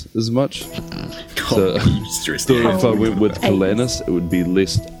anus as much. So, you stressed so it. if I went with Calenus, it would be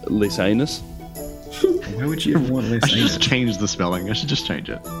less anus. Why would you ever want less I should anus? just change the spelling. I should just change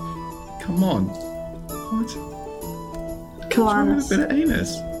it. Come on. What? Calanus. Bit of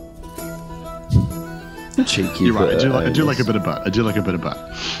anus. Cheeky. You're right. I do anus. like a bit of butt.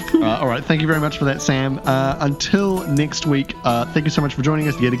 All right. Thank you very much for that, Sam. Until next week, thank you so much for joining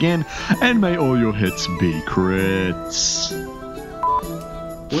us yet again. And may all your hits be crits.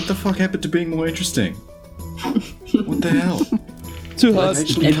 What the fuck happened to being more interesting? What the hell? Too I hard.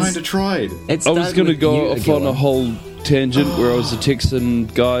 actually kind of tried. It I was started going to with go you, off on a Agila. whole tangent where I was a Texan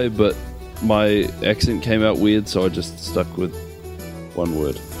guy, but my accent came out weird, so I just stuck with one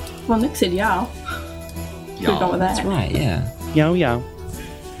word. Well, Nick said yow. Could've gone with that. That's right, yeah. Yow yow.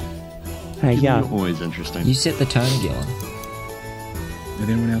 Hey You're always interesting. You set the tone, Gila. And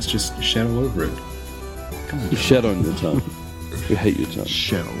everyone else just shat all over it. Come on. You shat on your tongue. We hate your tongue.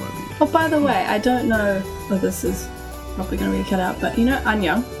 Shit all over you. Oh, by the way, I don't know if this is probably going to be cut out, but you know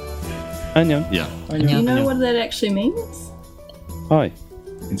Anyang? Annyeong. Yeah. Do you know what that actually means? Hi.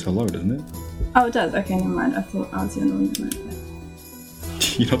 It's hello, doesn't it? Oh, it does. Okay, never mind. I thought I was the only one who knew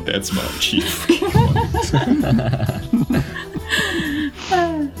that. You're not that smart, chief.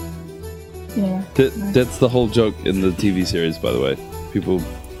 Yeah. That's the whole joke in the TV series, by the way. People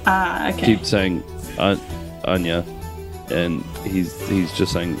Okay. keep saying Anya, and he's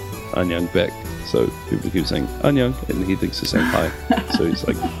just saying Anyang back. So people keep saying Anyang, and he thinks he's saying hi. So he's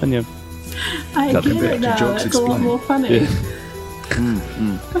like Anyang. I Cut them get back it to now. jokes It's a lot explained. more funny.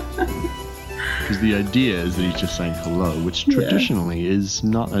 Yeah. Because the idea is that he's just saying hello, which traditionally is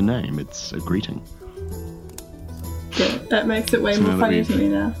not a name, it's a greeting. Good. That makes it way So more now that funny to me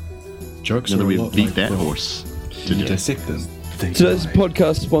now. Jokes Now are that a we've lot beat like that frogs. horse You today. dissect them. They Today's die.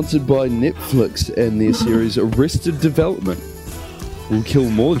 podcast sponsored by Netflix and their series Arrested Development. We'll kill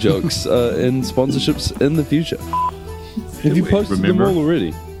more jokes and sponsorships in the future. Have you we? posted Remember? them all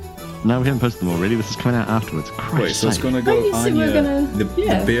already? No, we haven't posted them already. This is coming out afterwards. Christ's Wait, so it's sake. gonna Oh, go you said we're Anya, gonna- the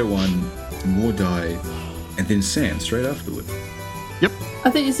yeah. bear one, Mordai, and then Sam straight afterward. I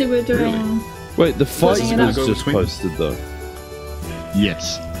thought you said we were doing. Really? Wait, the fight Putting it was up. just Between- posted though.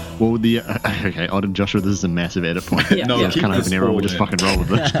 Yes. Well, okay, Odd and Joshua, this is a massive edit point. Yeah. No, Yeah. I was kind of hoping everyone would just fucking roll with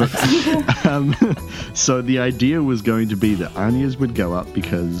this. But, so the idea was going to be that Anya's would go up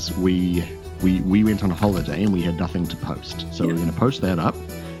because we went on a holiday and we had nothing to post. So we were going to post that up,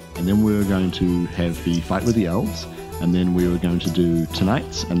 and then we were going to have the fight with the elves, and then we were going to do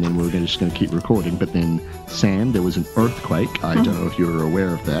tonight's, and then we were just going to keep recording. But then, Sam, there was an earthquake. I don't know if you were aware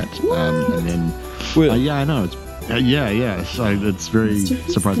of that. And then, Well, yeah, I know. It's yeah. So it's very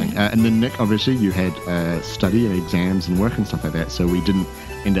surprising. And then, Nick, obviously, you had study and exams and work and stuff like that. So we didn't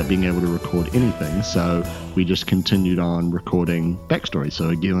end up being able to record anything. So we just continued on recording backstory.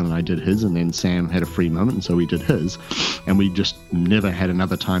 So Gillen and I did his, and then Sam had a free moment, and so we did his. And we just never had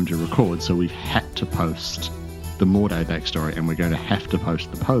another time to record. So we've had to post the Mordai backstory, and we're going to have to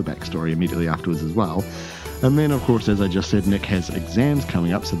post the Poe backstory immediately afterwards as well. And then, of course, as I just said, Nick has exams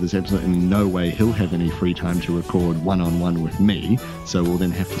coming up, so there's absolutely no way he'll have any free time to record one-on-one with me, so we'll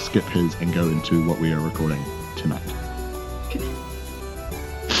then have to skip his and go into what we are recording tonight.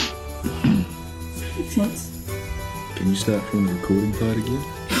 Makes sense. Can you start from the recording part again?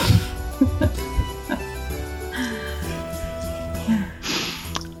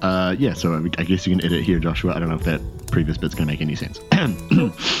 Yeah, so I guess you can edit here, Joshua. I don't know if that previous bit's going to make any sense.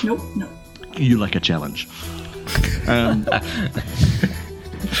 Nope. You like a challenge.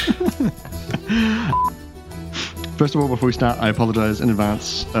 First of all, before we start, I apologize in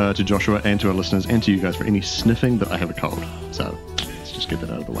advance to Joshua and to our listeners and to you guys for any sniffing, but I have a cold. So let's just get that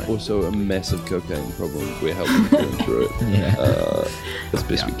out of the way. also a massive cocaine problem. We're helping going through it Yeah. as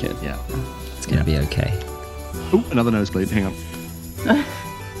best we can. Yeah. It's gonna be okay. Oh, another nosebleed. Hang on.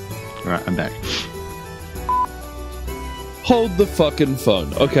 All right, I'm back. Hold the fucking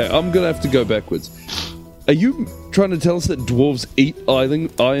phone. Okay, I'm gonna have to go backwards. Are you trying to tell us that dwarves eat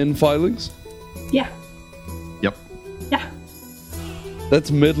iron filings? Yeah. Yep. Yeah.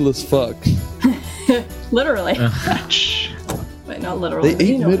 That's middle as fuck. Literally. Shh. Wait, not literally. They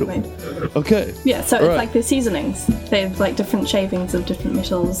You eat know metal. what I mean. Okay. Yeah, so Alright. it's like the seasonings. They have like different shavings of different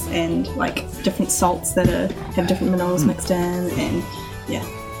metals and like different salts that have different minerals mixed in, and yeah,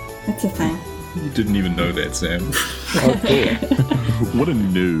 it's a thing. You didn't even know that, Sam. Oh, cool. What a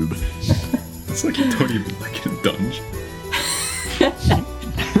noob. It's like you don't even like a dunge.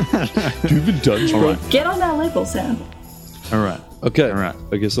 Do you even dunge, bro? Get on our level, Sam. All right. Okay. All right.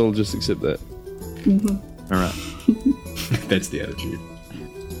 I guess I'll just accept that. All right. That's the attitude.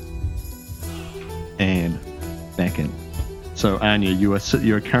 And back in. So Anya, you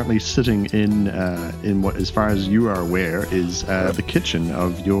are currently sitting in what, as far as you are aware, is the kitchen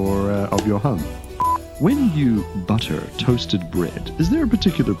of your home. When you butter toasted bread, is there a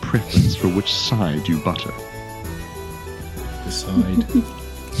particular preference for which side you butter? The side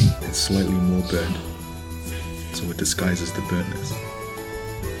is slightly more burnt, so it disguises the burntness.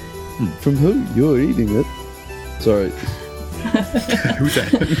 From who? You're eating it. Sorry. Who's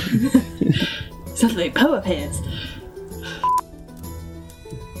that? Suddenly, Poe appears.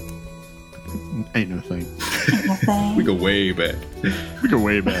 Ain't no thing. Nothing. We go way back. We go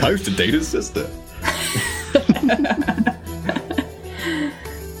way back. I used to date his sister.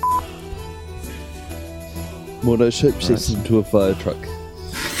 Mordo shapeshifts into a fire truck.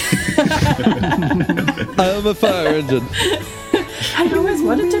 I am a fire engine. I always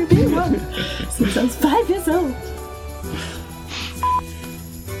wanted to be one since I was 5 years old.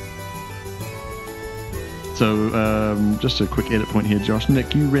 So, just a quick edit point here, Josh.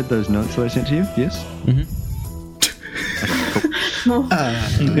 Nick, you read those notes that I sent to you? Yes?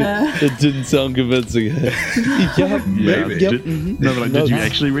 It didn't sound convincing. Yep. Maybe. Did, no, but like, did you Notes.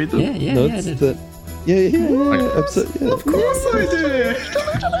 actually read them? Yeah, yeah, No, yeah. I it's did. that. Yeah. Absolutely. Yeah. Of course I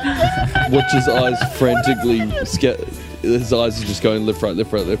did. Watches eyes frantically his eyes are just going left, right,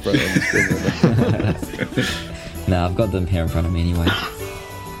 left, right, left, right. on the screen. No, I've got them here in front of me anyway.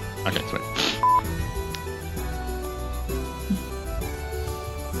 Okay, sweet.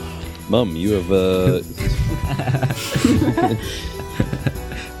 Mum, you have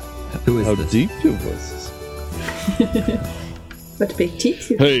Who is how this? deep your voice is. What big teeth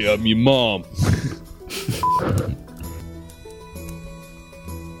you Hey, I'm your mom.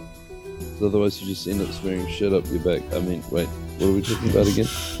 Otherwise, you just end up swearing shit up your back. I mean, wait, what are we talking about again?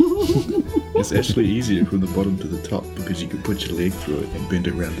 It's actually easier from the bottom to the top because you can put your leg through it and bend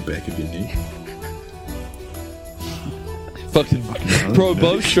it around the back of your knee. Fucking pro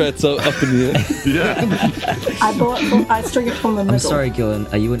bow strats up in the air. I string it from the middle. I'm sorry, Gillen.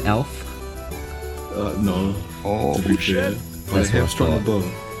 Are you an elf? No. Oh, To be fair, but I That's what I have strung a thought.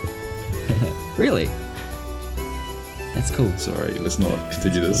 bow. Really? That's cool. Sorry, let's not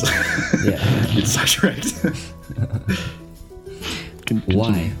continue this. Yeah. It's sidetracked.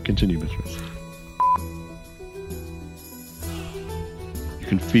 Why? Continue, Mithras. You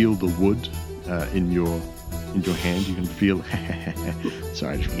can feel the wood in your hand. You can feel.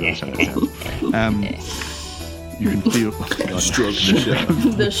 Sorry, I just realized how that sounds. You can feel. Stroke the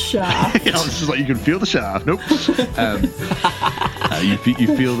shaft. The shaft. I was just like, you can feel the shaft. Nope. You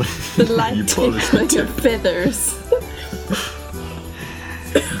feel the. The light You polish the tickling of feathers.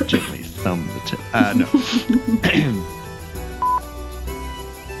 Gently thumb the tip. No.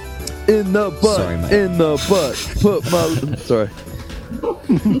 In the butt. Sorry, mate. In the butt. Put my. Sorry.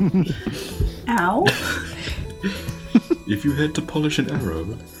 Ow. If you had to polish an arrow,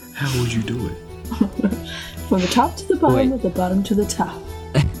 how would you do it? From the top to the bottom, Wait. or the bottom to the top.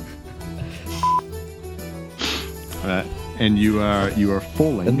 And you are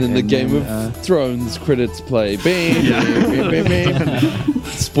falling. And then the Game of Thrones credits play. Bam, bam, bam, bam, bam.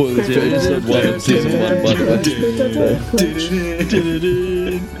 Spoilers for episode 1 of season 1, by the way.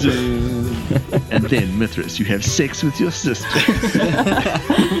 And then Mithras, you have sex with your sister.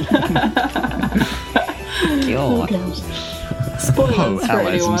 God. Spoilers Poe for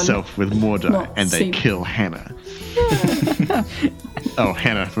allies anyone. himself with Mordor, Not and they seen. kill Hannah. Oh,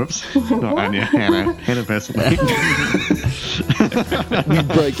 Hannah. Whoops. Not Anya. Hannah. Hannah personally. We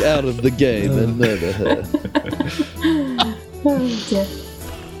break out of the game and murder her. Oh, dear.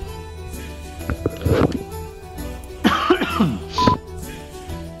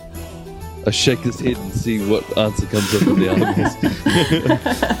 I shake his head and see what answer comes up in the answers.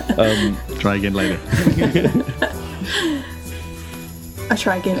 Try again later. I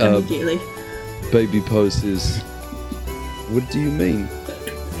try again immediately. Baby Poe says, "What do you mean?"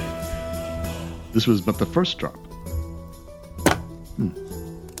 This was but the first drop.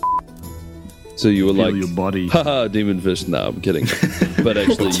 So you were Feel like, your body. haha, demon fish. No, I'm kidding. But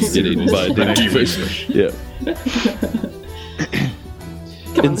actually, you get eaten by a demon fish. Yeah.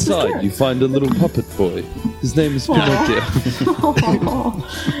 Come on, this is Inside, Karen. you find a little puppet boy. His name is Pinocchio.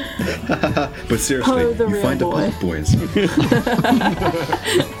 But seriously, Poe the you real find boy. the puppet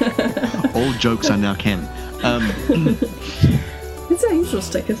boys. All jokes are now canon. It's our usual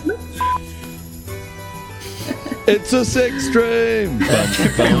stick, isn't it? It's a sex dream.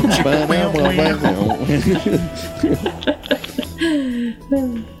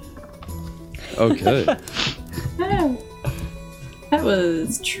 Okay. Oh. That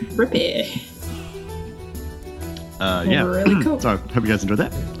was trippy. Yeah. Really cool. So, hope you guys enjoyed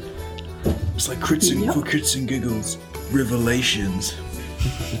that. It's like crits and, Yep. for crits and giggles. Revelations.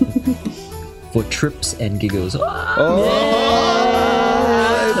 For trips and giggles. So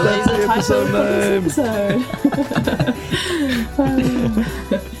that's the title episode of this episode.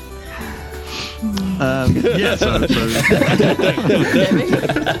 Yeah. So Damn it.